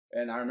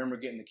And I remember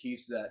getting the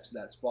keys to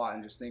that spot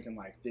and just thinking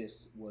like,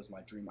 this was my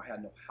dream. I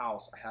had no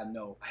house, I had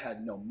no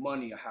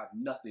money, I have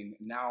nothing.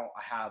 Now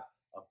I have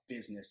a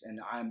business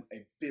and I'm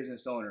a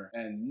business owner,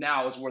 and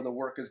now is where the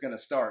work is gonna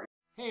start.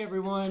 Hey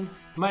everyone,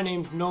 my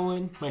name's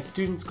Nolan. My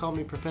students call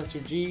me Professor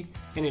G,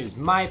 and it is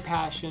my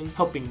passion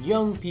helping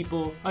young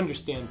people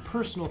understand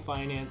personal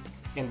finance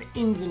and the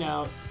ins and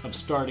outs of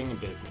starting a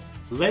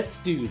business. Let's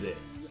do this.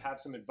 You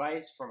have some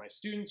advice for my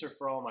students or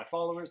for all my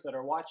followers that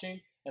are watching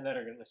and that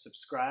are going to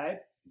subscribe?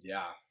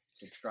 Yeah,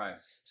 subscribe.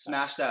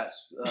 Smash that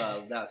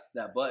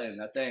button,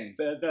 that thing.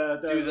 Do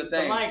the thing.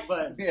 The like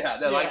button. Yeah,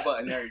 the like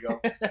button. There you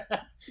go.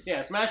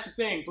 Yeah, smash the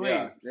thing,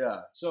 please.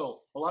 Yeah.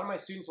 So a lot of my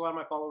students, a lot of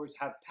my followers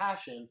have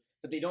passion,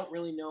 but they don't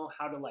really know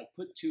how to like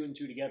put two and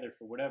two together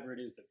for whatever it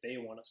is that they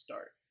want to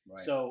start.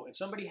 Right. So if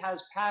somebody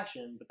has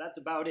passion, but that's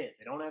about it.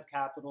 They don't have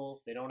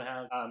capital. They don't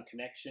have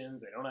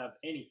connections. They don't have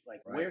any. Like,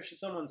 right. Where should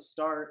someone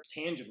start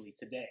tangibly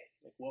today?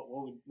 Like, what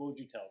would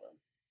you tell them?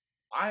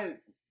 I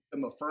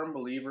am a firm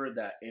believer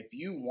that if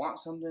you want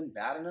something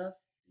bad enough,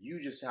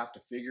 you just have to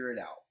figure it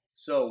out.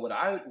 So what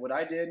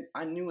I did,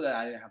 I knew that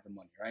I didn't have the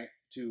money, right,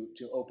 to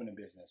open a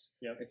business.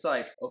 Yep. It's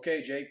like,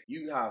 okay, Jake,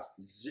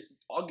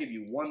 I'll give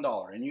you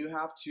 $1, and you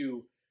have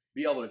to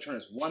be able to turn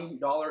this $1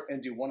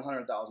 into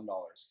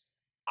 $100,000.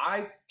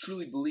 I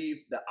truly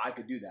believe that I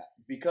could do that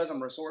because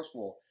I'm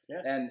resourceful.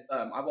 Yeah. And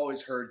I've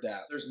always heard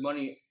that there's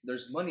money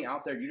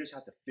out there. You just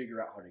have to figure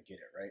out how to get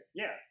it, right?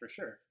 Yeah, for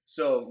sure.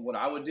 So what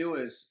I would do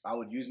is I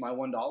would use my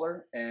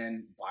 $1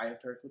 and buy a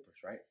pair of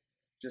clippers, right?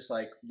 Just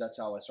like that's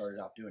how I started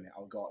out doing it.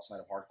 I would go outside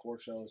of hardcore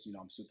shows. You know,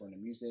 I'm super into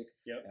music.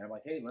 Yep. And I'm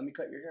like, hey, let me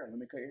cut your hair. Let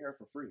me cut your hair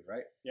for free,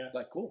 right? Yeah.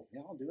 Like, cool.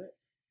 Yeah, I'll do it.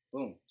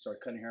 Boom.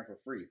 Started cutting hair for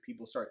free.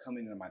 People started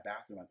coming into my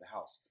bathroom at the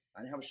house.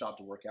 I didn't have a shop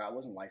to work at. I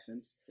wasn't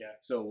licensed. Yeah.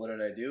 So what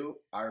did I do?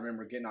 I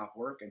remember getting off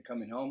work and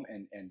coming home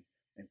and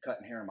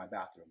cutting hair in my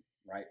bathroom,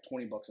 right?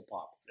 $20 a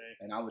pop. Right.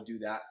 And I would do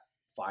that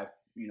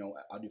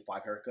I'll do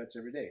 5 haircuts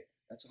every day.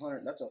 That's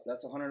 $100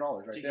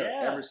 right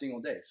there every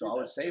single day. So I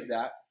would save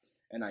that,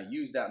 and I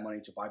use that money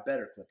to buy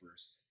better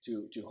clippers,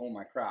 to hone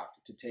my craft,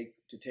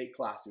 to take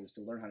classes,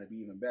 to learn how to be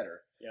even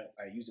better. Yeah.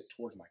 I use it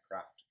towards my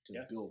craft to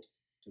build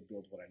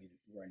where I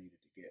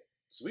needed to get.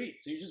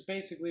 Sweet. So you just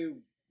basically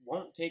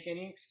won't take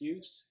any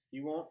excuse.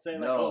 You won't say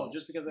like, no. oh,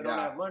 just because I don't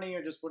have money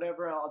or just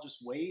whatever, I'll just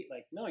wait.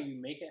 Like, no,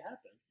 you make it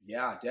happen.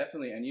 Yeah,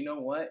 definitely. And you know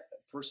what?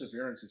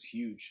 Perseverance is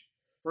huge.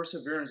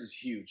 Perseverance is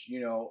huge.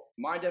 You know,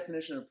 my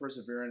definition of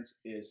perseverance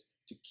is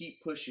to keep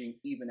pushing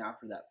even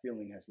after that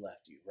feeling has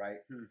left you, right?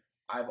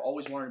 I've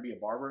always wanted to be a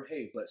barber.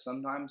 Hey, but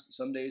some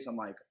days I'm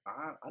like,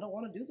 I don't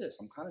want to do this.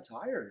 I'm kind of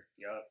tired.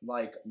 Yeah.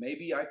 Like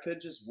maybe I could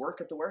just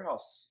work at the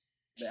warehouse,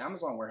 the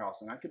Amazon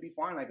warehouse, and I could be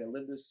fine. I could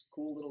live this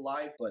cool little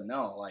life. But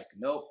no, like,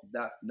 nope.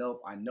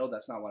 I know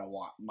that's not what I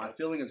want. My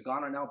feeling is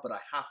gone right now, but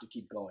I have to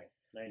keep going.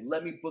 Nice.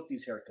 Let me book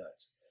these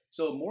haircuts.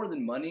 So more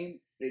than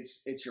money,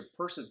 it's your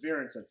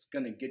perseverance that's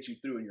going to get you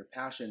through, and your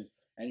passion.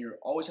 And you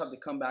always have to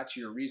come back to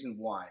your reason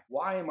why.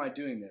 Why am I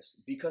doing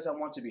this? Because I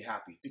want to be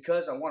happy.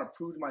 Because I want to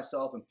prove to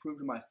myself and prove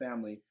to my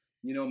family.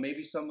 You know,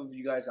 maybe some of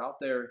you guys out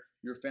there,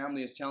 your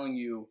family is telling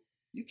you,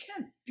 you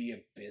can't be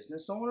a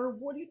business owner.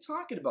 What are you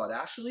talking about,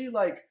 Ashley?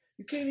 Like,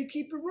 you can't even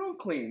keep your room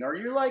clean. Or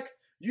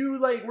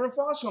we're in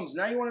foster homes.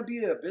 Now you want to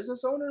be a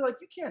business owner? Like,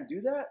 you can't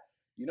do that.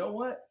 You know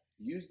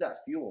what?Use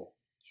that fuel.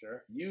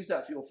 Sure. Use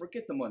that fuel.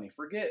 Forget the money.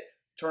 Forget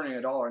turning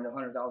 $1 into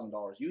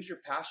 $100,000. Use your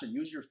passion.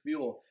 Use your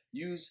fuel.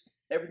 Use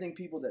everything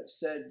people told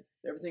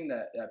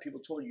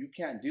you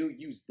can't do.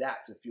 Use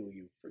that to fuel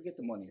you. Forget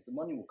the money. The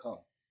money will come.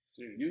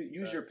 Dude,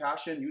 use your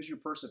passion. Use your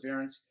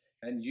perseverance,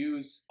 and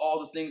use all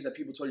the things that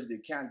people told you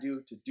they can't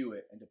do to do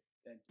it.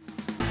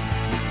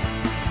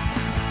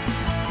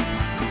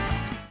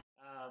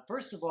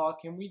 First of all,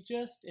 can we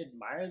just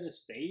admire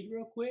this fade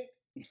real quick?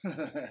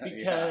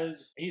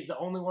 Because he's the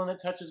only one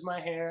that touches my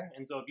hair,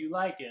 and so if you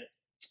like it,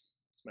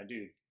 it's my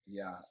dude.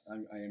 Yeah,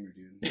 I am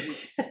your dude.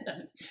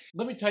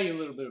 Let me tell you a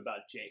little bit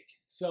about Jake.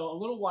 So a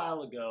little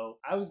while ago,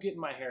 I was getting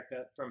my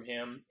haircut from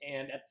him,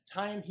 and at the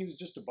time, he was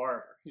just a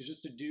barber. He was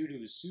just a dude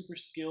who was super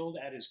skilled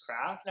at his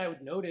craft. And I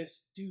would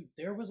notice, dude,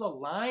 there was a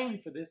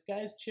line for this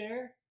guy's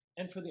chair,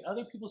 and for the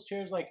other people's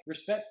chairs, like,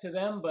 respect to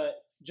them,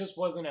 but just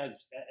wasn't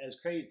as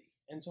crazy.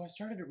 And so I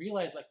started to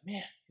realize, like,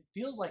 man, it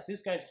feels like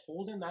this guy's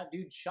holding that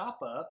dude's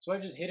shop up. So I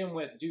just hit him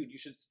with, dude, you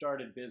should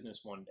start a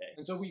business one day.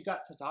 And so we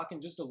got to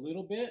talking just a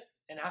little bit.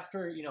 And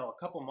after, a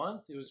couple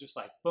months, it was just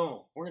like,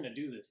 boom, we're going to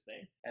do this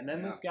thing. And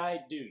then this guy,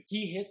 dude,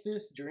 he hit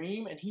this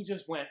dream and he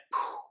just went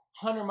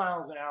 100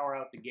 miles an hour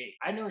out the gate.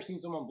 I've never seen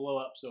someone blow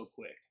up so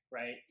quick,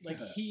 right? Like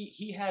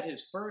he had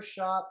his first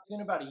shop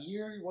in about a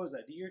year. What was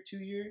that? A year, 2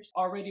 years?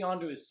 Already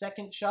onto his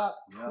second shop,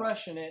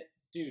 crushing it.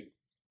 Dude.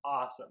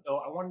 Awesome. So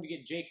I wanted to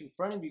get Jake in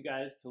front of you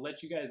guys to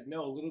let you guys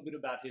know a little bit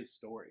about his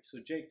story. So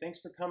Jake, thanks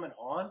for coming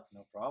on.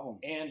 No problem.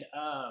 And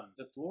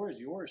the floor is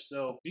yours.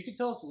 So if you could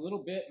tell us a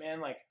little bit, man,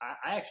 like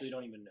I actually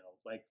don't even know.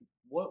 Like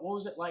what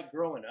was it like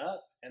growing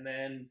up? And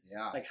then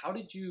like how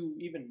did you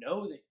even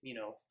know that,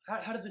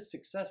 how did this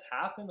success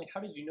happen? Like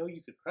how did you know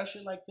you could crush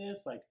it like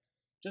this? Like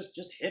just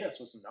hit us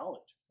with some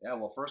knowledge. Yeah,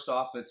 well, first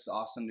off, it's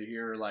awesome to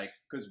hear, like,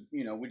 because,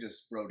 you know, we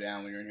just throw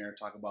down when you're in here,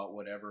 talk about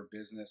whatever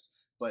business,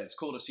 but it's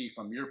cool to see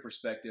from your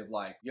perspective,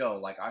 like, yo,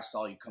 like, I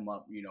saw you come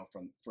up, you know,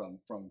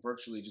 from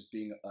virtually just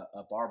being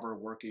a barber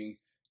working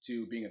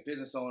to being a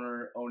business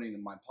owner,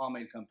 owning my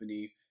pomade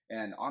company.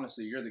 And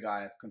honestly, you're the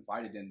guy I've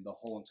confided in the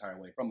whole entire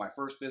way. From my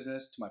first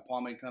business to my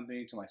pomade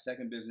company to my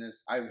second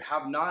business, I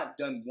have not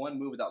done one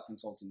move without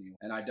consulting you.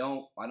 And I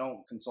don't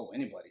consult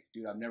anybody,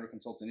 dude. I've never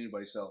consulted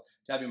anybody. So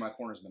to have you in my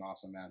corner has been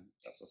awesome, man.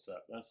 That's what's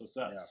up. That's what's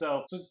up. Yeah.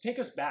 So take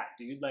us back,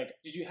 dude. Like,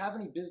 did you have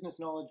any business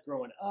knowledge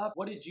growing up?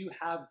 What did you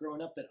have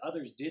growing up that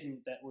others didn't,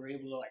 that were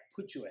able to like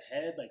put you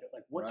ahead? Like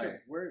what's Right.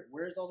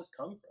 where's all this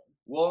come from?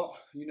 Well,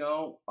 you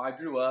know, I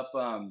grew up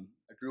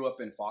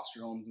in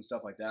foster homes and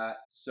stuff like that.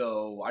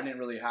 So I didn't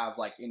really have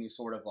like any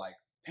sort of like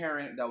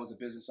parent that was a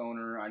business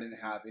owner. I didn't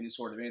have any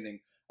sort of anything.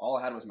 All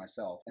I had was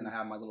myself. And I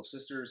had my little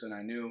sisters, and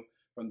I knew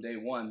from day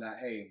one that,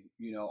 hey,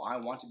 you know, I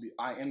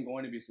am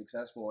going to be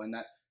successful. And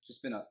that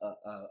just been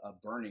a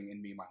burning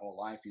in me my whole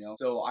life, you know.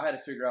 So I had to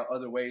figure out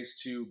other ways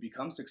to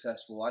become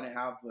successful. I didn't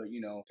have,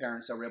 you know,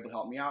 parents that were able to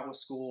help me out with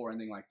school or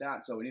anything like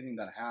that. So anything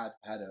that I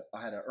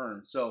had to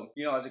earn. So,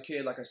 you know, as a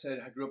kid, like I said,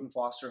 I grew up in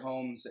foster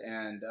homes,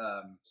 and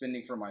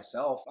spending for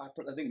myself. I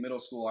think middle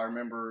school, I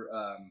remember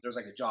there was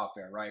like a job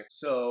fair, right?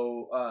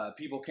 So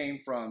people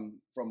came from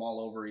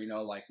all over, you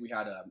know, like we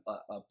had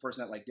a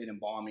person that like did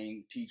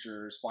embalming,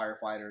 teachers,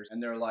 firefighters,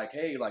 and they're like,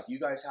 hey, like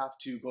you guys have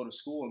to go to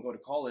school and go to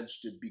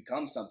college to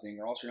become something,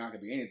 or else you're not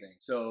gonna be anything.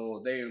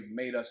 So they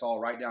made us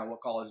all write down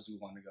what colleges we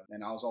wanted to go.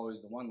 And I was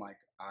always the one like,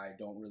 I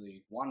don't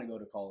really want to go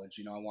to college,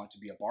 you know, I want to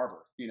be a barber,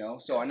 you know.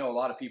 So I know a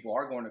lot of people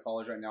are going to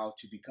college right now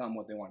to become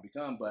what they want to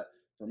become, but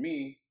for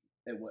me,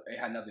 it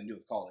had nothing to do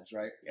with college,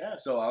 right? Yeah.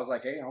 So I was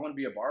like, hey, I want to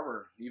be a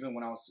barber. Even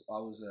when I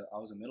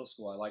was in middle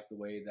school, I liked the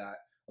way that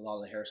a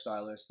lot of the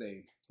hairstylists,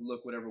 they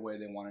look whatever way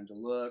they wanted to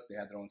look. They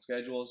had their own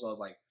schedules. So I was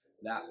like,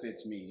 that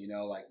fits me, you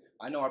know. Like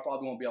I know I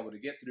probably won't be able to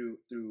get through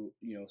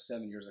you know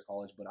 7 years of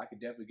college, but I could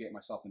definitely get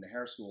myself into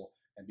hair school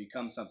and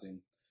become something.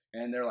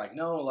 And they're like,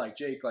 no, like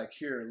Jake, like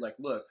here, like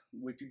look,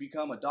 if you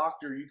become a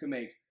doctor, you can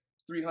make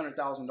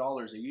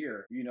 $300,000 a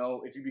year. You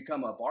know, if you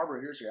become a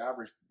barber, here's your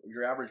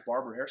average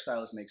barber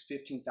hairstylist makes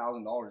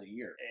 $15,000 a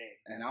year.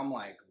 Dang. And I'm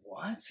like,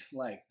 what?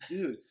 Like,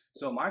 dude.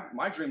 So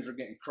my dreams were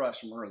getting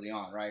crushed from early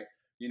on, right?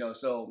 You know,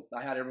 so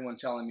I had everyone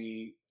telling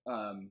me,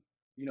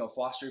 you know,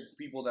 foster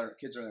people that are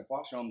kids are in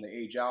foster home, they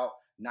age out.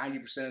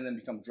 90% of them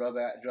become drug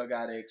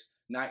addicts.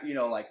 Not, you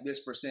know, like this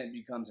percent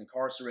becomes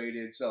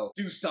incarcerated. So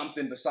do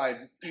something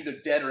besides either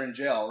dead or in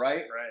jail,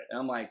 right? Right. And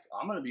I'm like,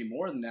 I'm gonna be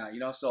more than that, you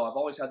know. So I've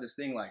always had this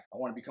thing like I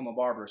want to become a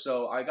barber.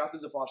 So I got through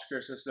the foster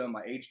care system.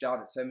 I aged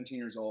out at 17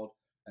 years old,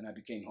 and I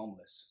became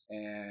homeless.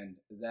 And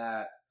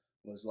that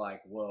was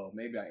like, whoa,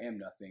 maybe I am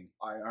nothing.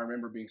 I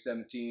remember being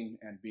 17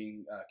 and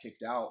being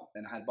kicked out,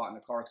 and I had bought in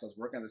a car because I was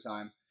working at the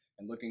time,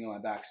 and looking at my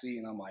back seat,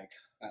 and I'm like,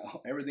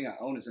 everything I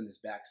own is in this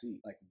back seat.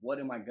 Like, what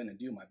am I gonna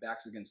do? My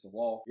back's against the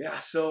wall. Yeah.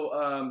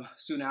 So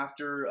soon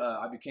after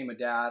I became a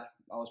dad,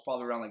 I was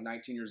probably around like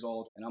 19 years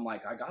old, and I'm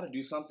like, I got to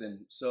do something.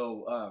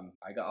 So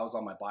I was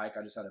on my bike.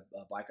 I just had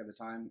a bike at the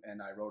time,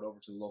 and I rode over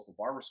to the local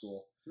barber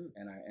school,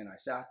 and I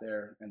sat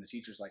there, and the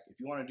teacher's like, if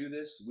you want to do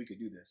this, we could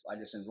do this. I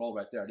just enrolled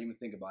right there. I didn't even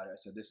think about it. I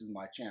said, this is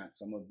my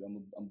chance. I'm gonna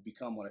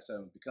become what I said I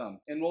would become.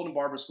 Enrolled in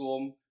barber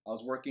school. I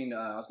was working.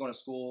 I was going to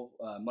school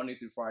Monday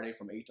through Friday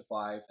from 8 to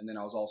 5, and then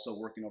I was also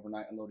working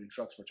overnight unloading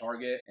trucks for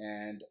Target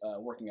and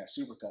working at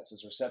Supercuts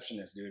as a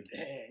receptionist, dude.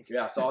 Dang.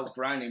 Yeah, so I was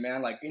grinding,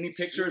 man. Like any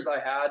pictures I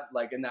had,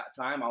 like in that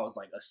time, I was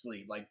like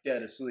asleep, like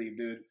dead asleep,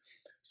 dude.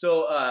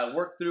 So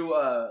worked through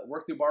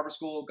barber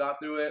school, got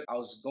through it. I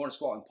was going to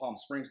school out in Palm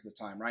Springs at the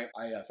time, right?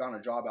 I found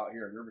a job out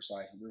here in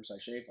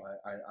Riverside Shape.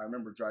 I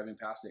remember driving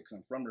past it because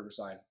I'm from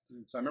Riverside.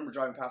 So I remember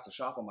driving past the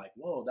shop. I'm like,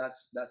 whoa,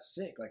 that's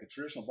sick. Like a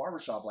traditional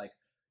barber shop. Like,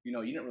 you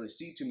know, you didn't really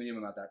see too many of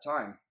them at that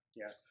time.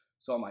 Yeah.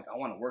 So I'm like, I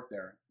want to work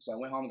there. So I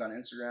went home, got on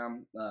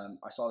Instagram.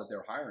 I saw that they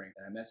were hiring,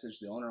 and I messaged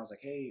the owner. I was like,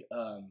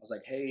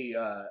 hey,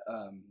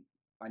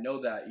 I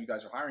know that you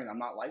guys are hiring. I'm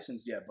not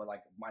licensed yet, but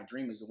like my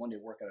dream is to one day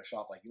work at a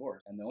shop like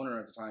yours. And the owner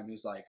at the time, he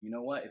was like, you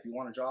know what? If you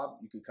want a job,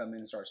 you could come in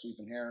and start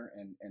sweeping hair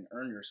and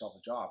earn yourself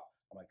a job.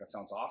 I'm like, that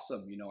sounds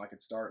awesome. You know, I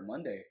could start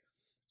Monday.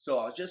 So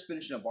I was just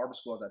finishing up barber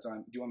school at that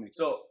time. Do you want me to?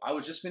 So I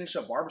was just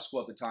finishing up barber school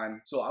at the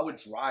time. So I would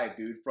drive,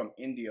 dude, from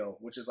Indio,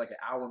 which is like an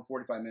hour and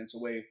 45 minutes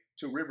away,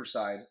 to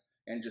Riverside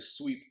and just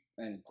sweep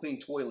and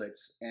clean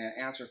toilets and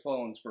answer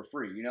phones for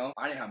free, you know?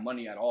 I didn't have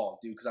money at all,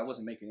 dude, because I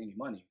wasn't making any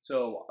money.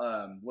 So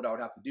what I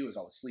would have to do is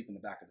I would sleep in the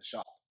back of the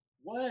shop.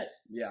 What?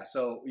 Yeah,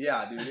 so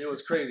yeah, dude, it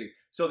was crazy.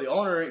 So the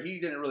owner, he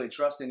didn't really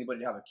trust anybody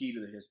to have a key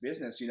to his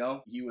business, you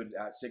know? He would,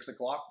 at 6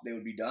 o'clock, they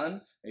would be done,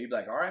 and he'd be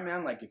like, all right,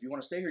 man, like, if you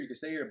want to stay here, you can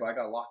stay here, but I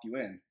got to lock you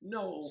in.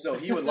 No. So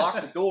he would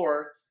lock the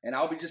door, and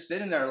I'll be just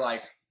sitting there,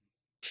 like,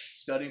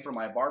 studying for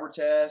my barber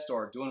test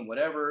or doing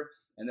whatever,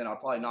 and then I'll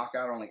probably knock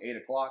out around, like, 8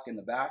 o'clock in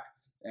the back.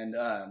 And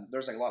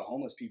there's like a lot of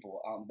homeless people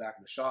out in the back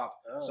of the shop.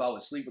 Oh. So I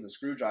would sleep with a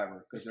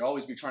screwdriver because they'd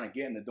always be trying to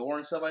get in the door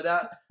and stuff like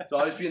that. So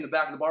I would be in the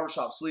back of the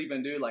barbershop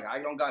sleeping, dude. Like,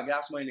 I don't got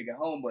gas money to get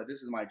home, but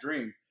this is my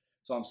dream.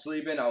 So I'm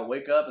sleeping. I'll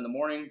wake up in the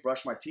morning,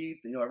 brush my teeth.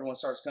 You know, everyone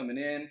starts coming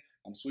in.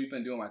 I'm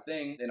sweeping, doing my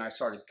thing. Then I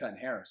started cutting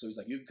hair. So he's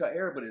like, you can cut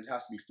hair, but it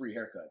has to be free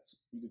haircuts.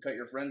 You can cut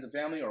your friends and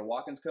family, or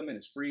walk-ins come in.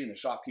 It's free, and the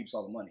shop keeps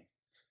all the money.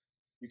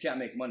 You can't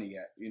make money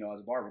yet, you know, as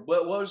a barber.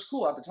 But what was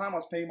cool, at the time I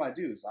was paying my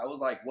dues. I was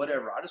like,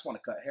 whatever, I just want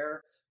to cut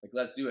hair. Like,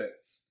 let's do it.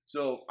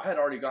 So I had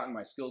already gotten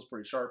my skills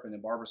pretty sharp in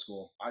barber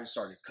school. I just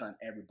started cutting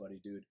everybody,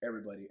 dude,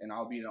 everybody. And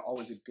I'll be in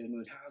always a good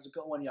mood. How's it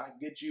going? Yeah, I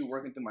get you,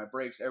 working through my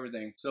breaks,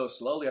 everything. So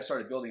slowly I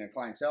started building a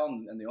clientele,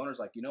 and the owner's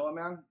like, you know what,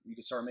 man? You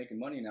can start making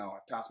money now.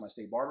 I passed my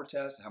state barber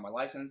test. I have my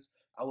license.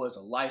 I was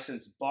a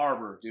licensed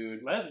barber,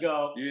 dude. Let's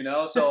go. You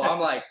know, so I'm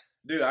like,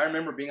 dude, I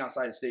remember being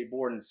outside the state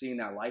board and seeing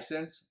that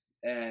license,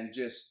 and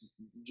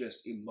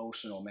just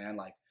emotional, man.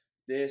 Like,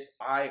 this,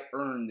 I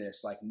earned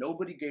this. Like,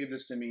 nobody gave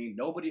this to me.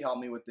 Nobody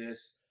helped me with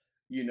this.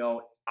 You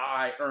know,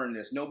 I earned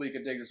this. Nobody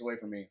could take this away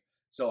from me.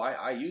 So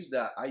I used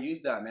that. I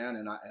used that, man,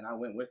 and I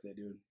went with it,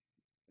 dude.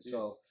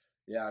 So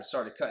yeah, I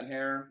started cutting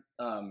hair.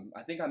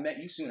 I think I met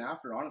you soon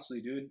after, honestly,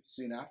 dude.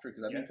 Soon after,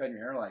 because I've been cutting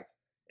your hair like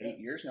 8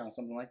 years now,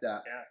 something like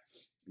that.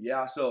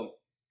 Yeah. So,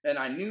 and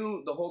I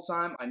knew the whole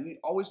time.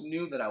 Always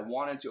knew that I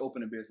wanted to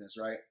open a business,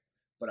 right?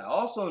 But I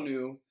also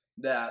knew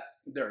that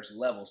there's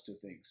levels to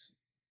things.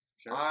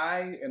 Sure.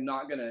 I'm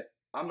not gonna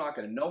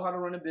know how to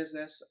run a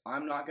business. I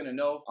want to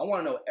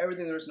know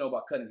everything there is to know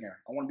about cutting hair.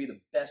 I want to be the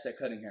best at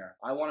cutting hair.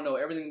 I want to know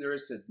everything there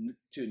is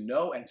to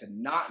know and to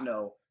not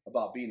know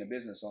about being a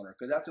business owner,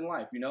 because that's in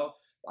life, you know.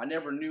 I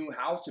never knew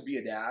how to be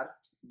a dad,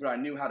 but I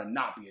knew how to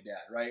not be a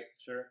dad, right?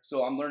 Sure.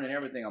 So I'm learning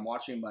everything. I'm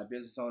watching my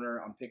business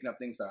owner. I'm picking up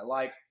things that I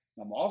like.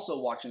 I'm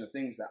also watching the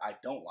things that I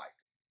don't like.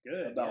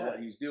 Good, about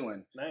what he's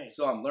doing. Nice.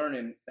 So I'm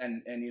learning,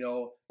 and you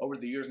know, over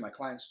the years, my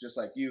clients, just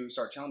like you,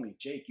 start telling me,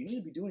 Jake, you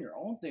need to be doing your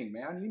own thing,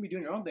 man. You need to be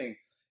doing your own thing.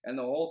 And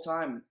the whole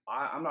time,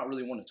 I'm not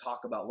really one to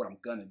talk about what I'm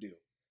gonna do.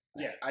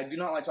 Yeah. I do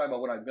not like talking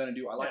about what I'm gonna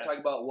do. I like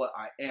talking about what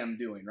I am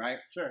doing, right?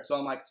 Sure. So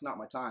I'm like, it's not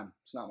my time.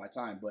 It's not my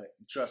time. But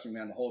trust me,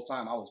 man, the whole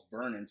time I was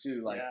burning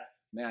too. Like,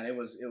 man, it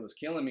was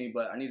killing me,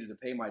 but I needed to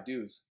pay my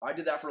dues. I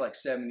did that for like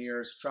 7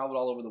 years, traveled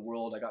all over the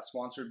world. I got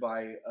sponsored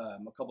by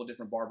a couple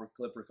different barber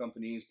clipper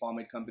companies,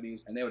 pomade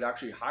companies, and they would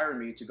actually hire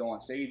me to go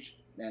on stage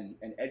and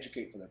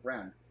educate for their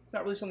brand. It's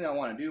not really something I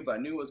want to do, but I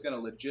knew it was going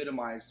to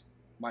legitimize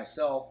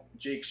myself,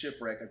 Jake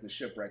Shipwreck, as the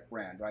Shipwreck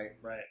brand, right?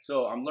 Right.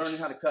 So I'm learning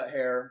how to cut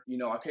hair. You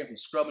know, I came from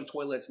scrubbing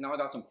toilets. Now I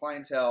got some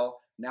clientele.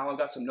 Now I've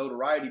got some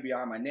notoriety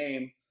behind my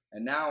name,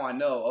 and now I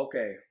know,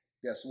 okay,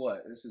 guess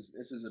what? This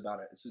is about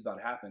it. This is about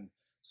to happen.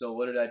 So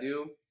what did I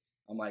do?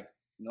 I'm like,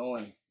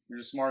 Nolan, you're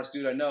the smartest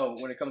dude I know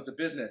when it comes to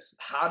business.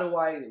 How do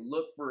I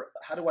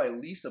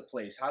lease a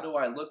place?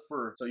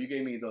 So you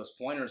gave me those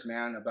pointers,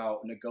 man,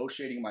 about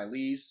negotiating my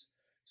lease.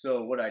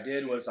 So what I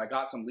did was I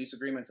got some lease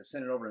agreements. I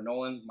sent it over to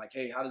Nolan. I'm like,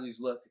 hey, how do these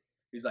look?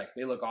 He's like,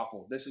 they look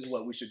awful. This is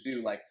what we should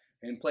do. Like,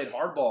 and played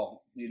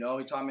hardball. You know,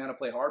 he taught me how to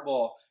play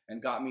hardball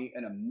and got me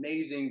an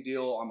amazing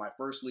deal on my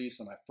first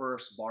lease, on my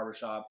first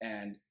barbershop,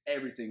 and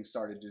everything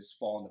started to just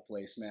fall into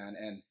place, man.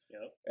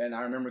 And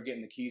I remember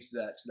getting the keys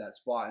to that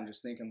spot and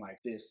just thinking, like,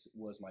 this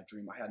was my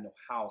dream. I had no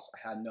house,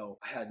 I had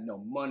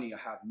no money, I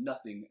have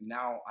nothing.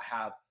 Now I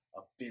have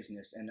a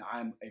business, and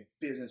I'm a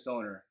business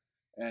owner,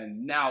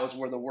 and now is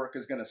where the work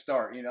is gonna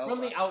start, you know?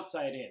 From the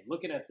outside in,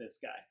 looking at this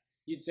guy,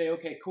 you'd say,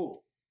 okay,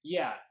 cool.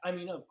 Yeah, I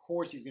mean, of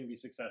course he's gonna be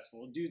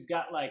successful. Dude's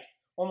got like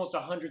almost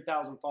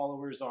 100,000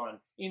 followers on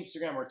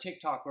Instagram or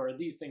TikTok or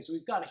these things, so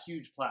he's got a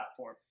huge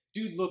platform.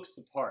 Dude looks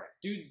the part.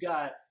 Dude's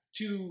got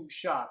 2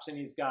 shops, and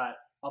he's got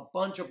a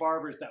bunch of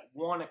barbers that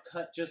want to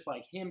cut just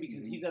like him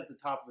because he's at the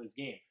top of his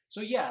game.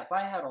 So yeah, if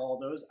I had all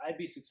those, I'd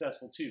be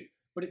successful too.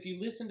 But if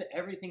you listen to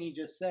everything he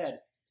just said,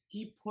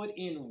 he put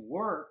in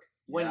work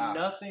when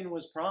nothing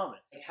was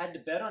promised. You had to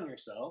bet on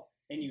yourself,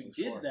 and you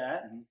did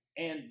that.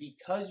 And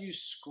because you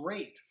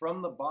scraped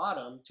from the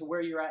bottom to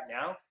where you're at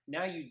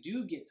now you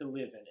do get to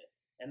live in it.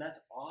 And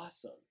that's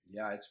awesome.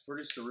 Yeah, it's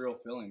pretty surreal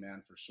feeling,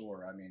 man, for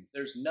sure. I mean,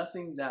 there's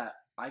nothing that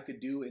I could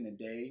do in a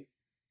day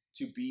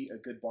to be a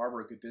good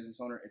barber, a good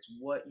business owner. It's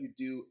what you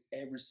do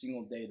every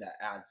single day that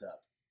adds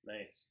up.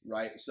 Nice.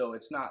 Right? So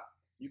it's not,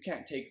 you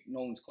can't take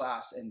Nolan's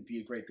class and be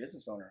a great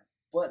business owner,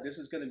 but this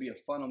is going to be a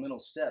fundamental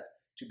step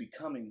to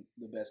becoming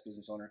the best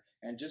business owner.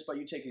 And just by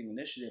you taking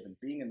initiative and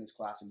being in this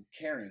class and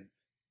caring,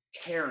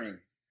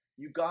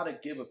 you got to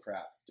give a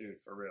crap, dude,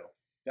 for real.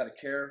 You got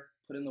to care,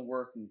 put in the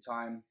work and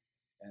time,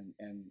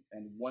 and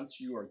once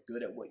you are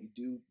good at what you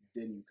do,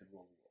 then you can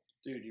rule the world.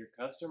 Dude, your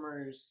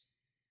customers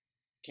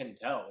can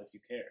tell if you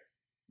care.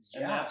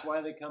 Yeah. And that's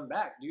why they come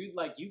back, dude.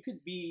 Like, you could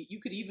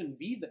even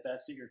be the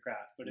best at your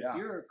craft, but if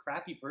you're a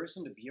crappy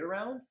person to be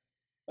around,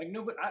 like,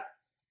 nobody,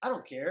 I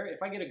don't care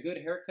if I get a good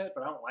haircut,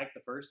 but I don't like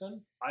the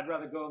person. I'd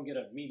rather go and get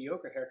a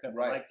mediocre haircut,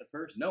 but like the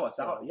person. No, a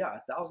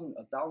thousand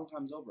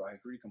times over. I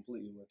agree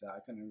completely with that. I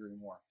couldn't agree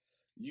more.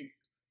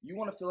 You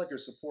want to feel like you're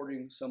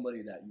supporting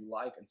somebody that you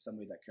like and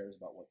somebody that cares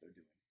about what they're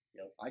doing.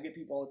 Yep. I get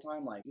people all the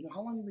time like,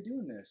 how long have you been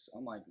doing this?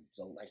 I'm like,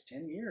 so like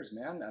 10 years,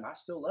 man, and I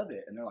still love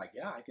it. And they're like,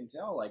 yeah, I can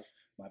tell. Like,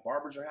 my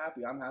barbers are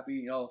happy. I'm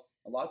happy.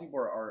 A lot of people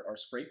are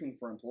scraping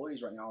for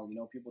employees right now.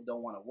 People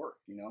don't want to work.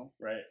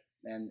 Right.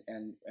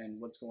 and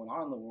what's going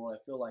on in the world,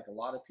 I feel like a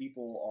lot of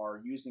people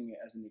are using it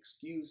as an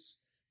excuse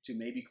to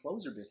maybe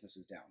close their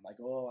businesses down. Like,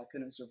 oh, I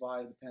couldn't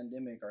survive the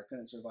pandemic, or I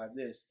couldn't survive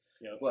this.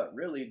 Yep. But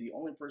really, the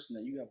only person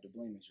that you have to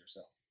blame is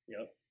yourself.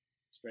 Yep.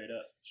 Straight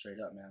up. Straight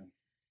up, man.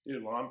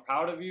 Dude, well, I'm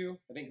proud of you.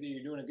 I think that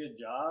you're doing a good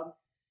job,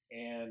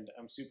 and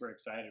I'm super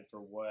excited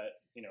for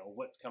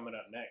what's coming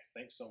up next.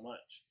 Thanks so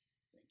much.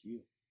 Thank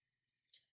you.